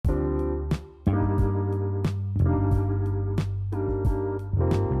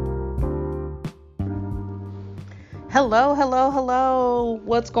Hello, hello, hello.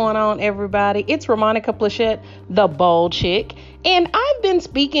 What's going on, everybody? It's Romonica Plachette, the bold chick, and I've been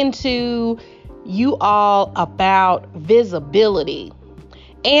speaking to you all about visibility.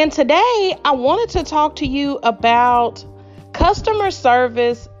 And today I wanted to talk to you about customer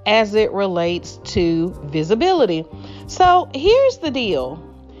service as it relates to visibility. So here's the deal.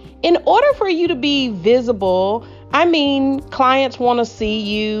 In order for you to be visible, clients want to see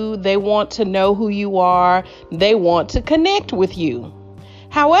you. They want to know who you are. They want to connect with you.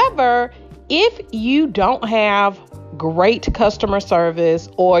 However, if you don't have great customer service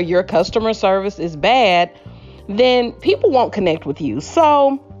or your customer service is bad, then people won't connect with you.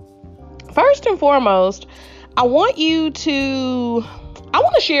 So, first and foremost, I want to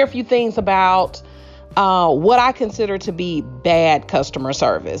share a few things about what I consider to be bad customer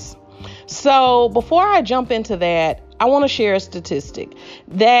service. So before I jump into that, I want to share a statistic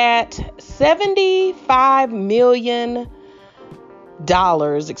that $75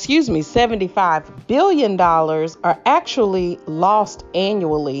 billion are actually lost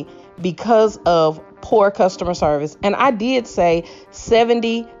annually because of poor customer service. And I did say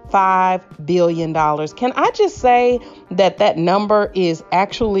 $75 billion. Can I just say that number is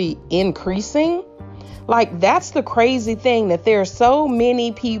actually increasing? Like, that's the crazy thing, that there are so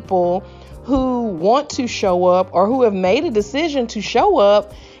many people who want to show up or who have made a decision to show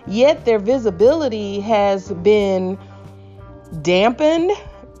up, yet their visibility has been dampened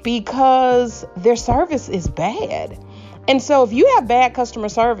because their service is bad. And so if you have bad customer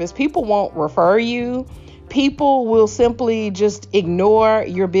service, people won't refer you. People will simply just ignore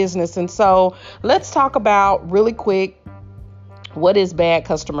your business. And so let's talk about really quick, what is bad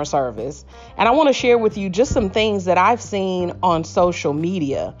customer service? And I want to share with you just some things that I've seen on social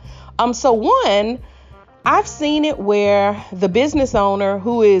media. So one, I've seen it where the business owner,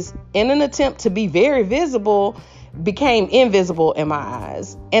 who is in an attempt to be very visible, became invisible in my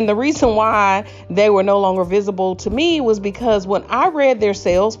eyes. And the reason why they were no longer visible to me was because when I read their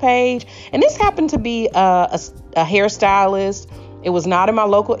sales page, and this happened to be a hairstylist. It was not in my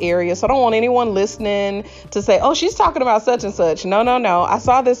local area, so I don't want anyone listening to say, oh, she's talking about such and such. No. I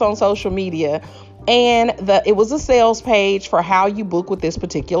saw this on social media, and it was a sales page for how you book with this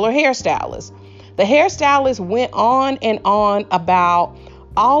particular hairstylist. The hairstylist went on and on about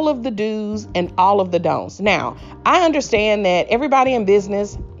all of the do's and all of the don'ts. Now, I understand that everybody in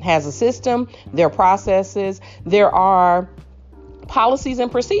business has a system, there are processes, there are policies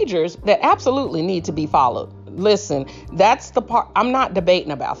and procedures that absolutely need to be followed. Listen, that's the part. I'm not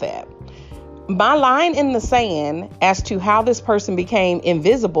debating about that. My line in the sand as to how this person became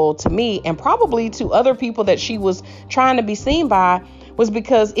invisible to me and probably to other people that she was trying to be seen by was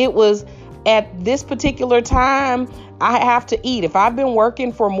because it was at this particular time, I have to eat. If I've been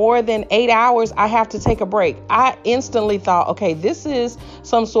working for more than 8 hours, I have to take a break. I instantly thought, okay, this is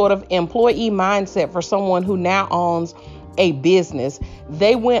some sort of employee mindset for someone who now owns a business.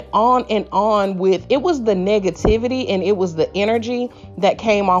 They went on and on with, it was the negativity and it was the energy that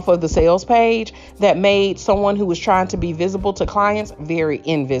came off of the sales page that made someone who was trying to be visible to clients very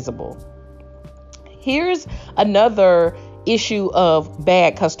invisible. Here's another issue of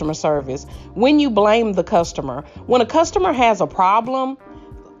bad customer service. When you blame the customer, when a customer has a problem,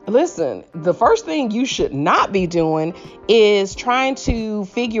 listen, the first thing you should not be doing is trying to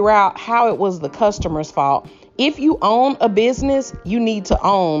figure out how it was the customer's fault. If you own a business, you need to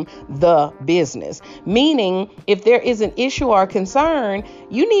own the business. Meaning, if there is an issue or concern,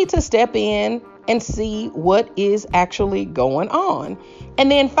 you need to step in and see what is actually going on.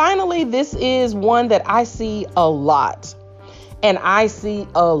 And then finally, this is one that I see a lot.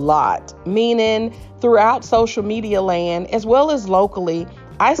 Meaning throughout social media land, as well as locally,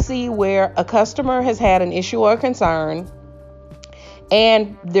 I see where a customer has had an issue or concern.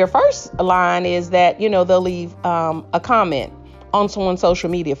 And their first line is that, they'll leave a comment on someone's social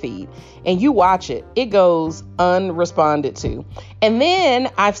media feed and you watch it. It goes unresponded to. And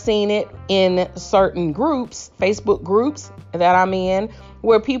then I've seen it in certain groups, Facebook groups that I'm in,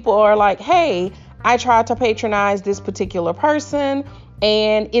 where people are like, hey, I tried to patronize this particular person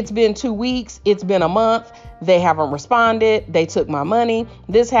and it's been 2 weeks. It's been a month. They haven't responded. They took my money.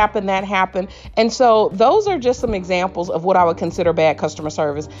 This happened, that happened. And so those are just some examples of what I would consider bad customer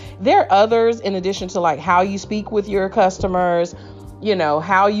service. There are others in addition to like how you speak with your customers,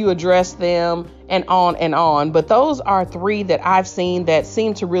 how you address them and on and on. But those are three that I've seen that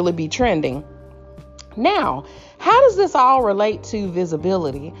seem to really be trending. Now, how does this all relate to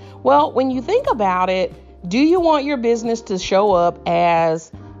visibility? Well, when you think about it, do you want your business to show up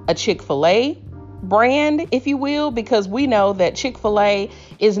as a Chick-fil-A brand, if you will, because we know that Chick-fil-A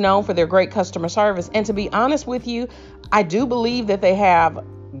is known for their great customer service. And to be honest with you, I do believe that they have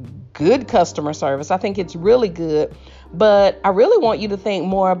good customer service. I think it's really good, but I really want you to think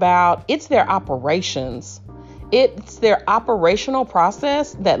more about it's their operations. It's their operational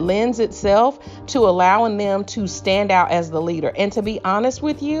process that lends itself to allowing them to stand out as the leader. And to be honest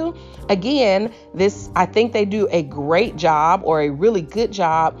with you, again, I think they do a great job or a really good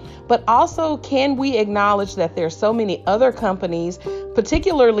job, but also can we acknowledge that there's so many other companies,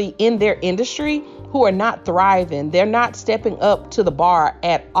 particularly in their industry, who are not thriving. They're not stepping up to the bar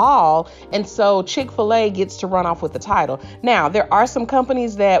at all. And so Chick-fil-A gets to run off with the title. Now, there are some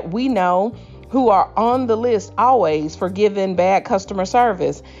companies that we know who are on the list always for giving bad customer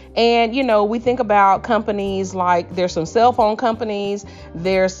service. And, we think about companies like there's some cell phone companies,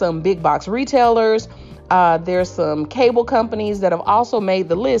 there's some big box retailers, there's some cable companies that have also made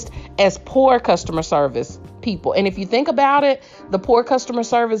the list as poor customer service people. And if you think about it, the poor customer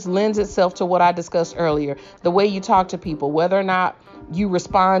service lends itself to what I discussed earlier, the way you talk to people, whether or not you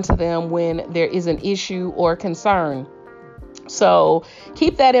respond to them when there is an issue or concern. So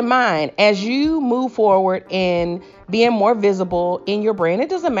keep that in mind as you move forward in being more visible in your brand. It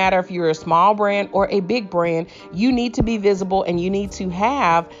doesn't matter if you're a small brand or a big brand, you need to be visible and you need to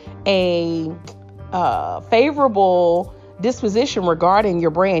have a favorable disposition regarding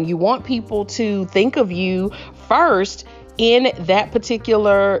your brand. You want people to think of you first in that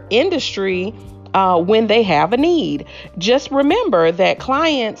particular industry when they have a need. Just remember that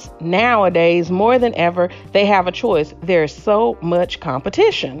clients nowadays, more than ever, they have a choice. There's so much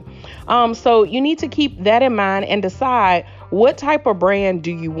competition. So you need to keep that in mind and decide what type of brand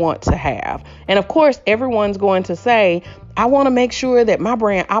do you want to have. And of course, everyone's going to say, I want to make sure that my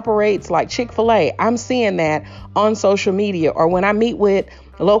brand operates like Chick-fil-A. I'm seeing that on social media, or when I meet with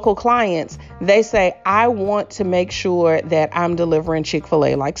local clients, they say, I want to make sure that I'm delivering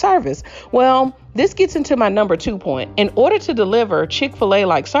Chick-fil-A like service. Well, this gets into my number 2 point. In order to deliver Chick-fil-A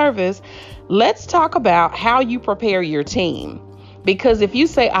like service, let's talk about how you prepare your team. Because if you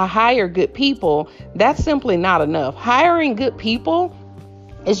say I hire good people, that's simply not enough. Hiring good people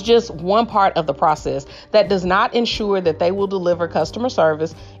is just one part of the process that does not ensure that they will deliver customer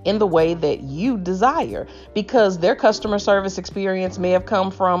service in the way that you desire, because their customer service experience may have come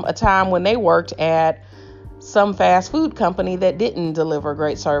from a time when they worked at some fast food company that didn't deliver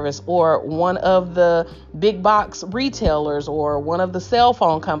great service, or one of the big box retailers, or one of the cell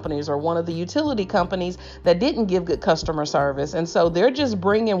phone companies, or one of the utility companies that didn't give good customer service. And so they're just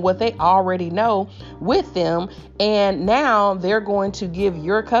bringing what they already know with them. And now they're going to give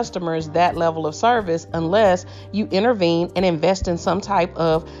your customers that level of service unless you intervene and invest in some type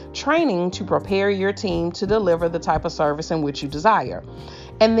of training to prepare your team to deliver the type of service in which you desire.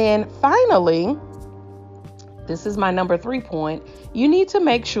 And then finally, this is my number 3 point. You need to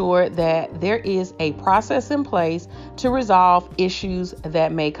make sure that there is a process in place to resolve issues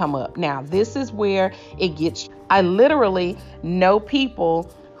that may come up. Now, this is where I literally know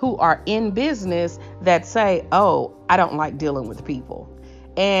people who are in business that say, oh, I don't like dealing with people.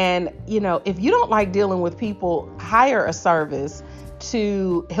 And, if you don't like dealing with people, hire a service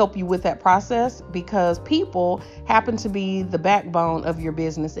to help you with that process, because people happen to be the backbone of your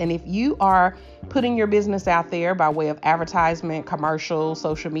business. And if you are putting your business out there by way of advertisement, commercial,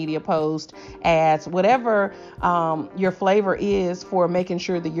 social media post, ads, whatever your flavor is for making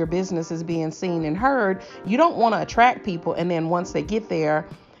sure that your business is being seen and heard, you don't want to attract people. And then once they get there,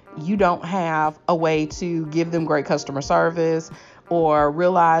 you don't have a way to give them great customer service, or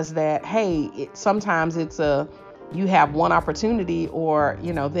realize that, hey, sometimes you have one opportunity, or,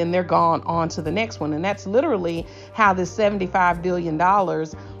 then they're gone on to the next one. And that's literally how this $75 billion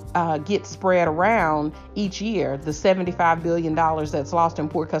gets spread around each year. The $75 billion that's lost in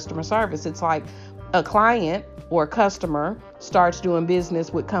poor customer service. It's like a client or a customer starts doing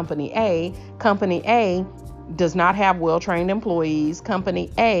business with Company A. Company A does not have well-trained employees.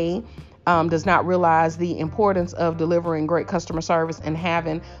 Company A does not realize the importance of delivering great customer service and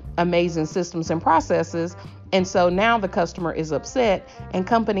having amazing systems and processes. And so now the customer is upset, and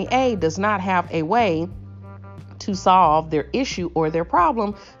Company A does not have a way to solve their issue or their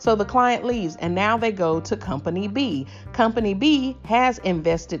problem. So the client leaves, and now they go to Company B. Company B has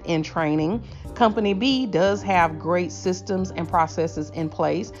invested in training. Company B does have great systems and processes in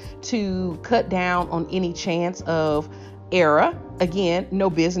place to cut down on any chance of error. Again, no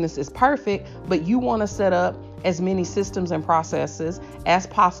business is perfect, but you want to set up as many systems and processes as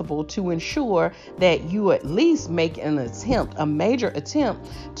possible to ensure that you at least make a major attempt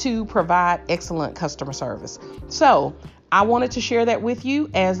to provide excellent customer service. So I wanted to share that with you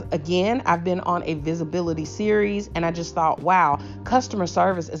as, again, I've been on a visibility series, and I just thought, wow, customer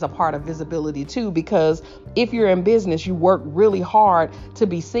service is a part of visibility too, because if you're in business, you work really hard to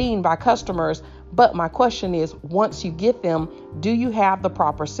be seen by customers. But my question is, once you get them, do you have the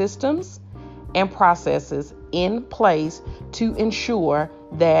proper systems and processes in place to ensure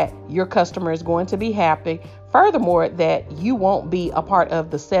that your customer is going to be happy? Furthermore, that you won't be a part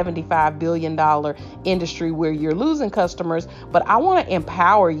of the $75 billion industry where you're losing customers, but I want to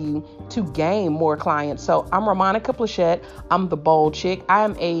empower you to gain more clients. So I'm Romonica Plachette. I'm the Bold Chick. I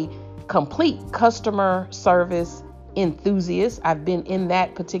am a complete customer service enthusiast. I've been in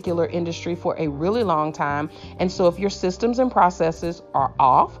that particular industry for a really long time. And so if your systems and processes are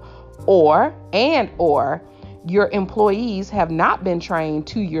off, or your employees have not been trained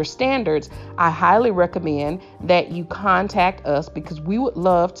to your standards, I highly recommend that you contact us, because we would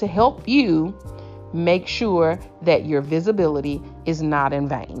love to help you make sure that your visibility is not in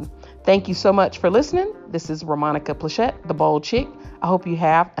vain. Thank you so much for listening. This is Romonica Plachette, the Bold Chick. I hope you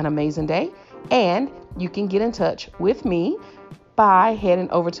have an amazing day, and you can get in touch with me by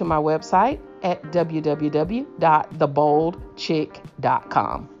heading over to my website at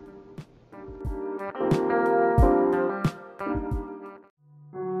www.theboldchick.com.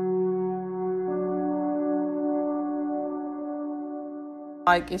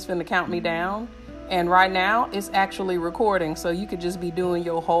 Like, it's finna count me down, and right now it's actually recording, so you could just be doing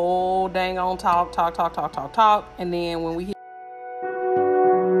your whole dang on talk, and then when we hit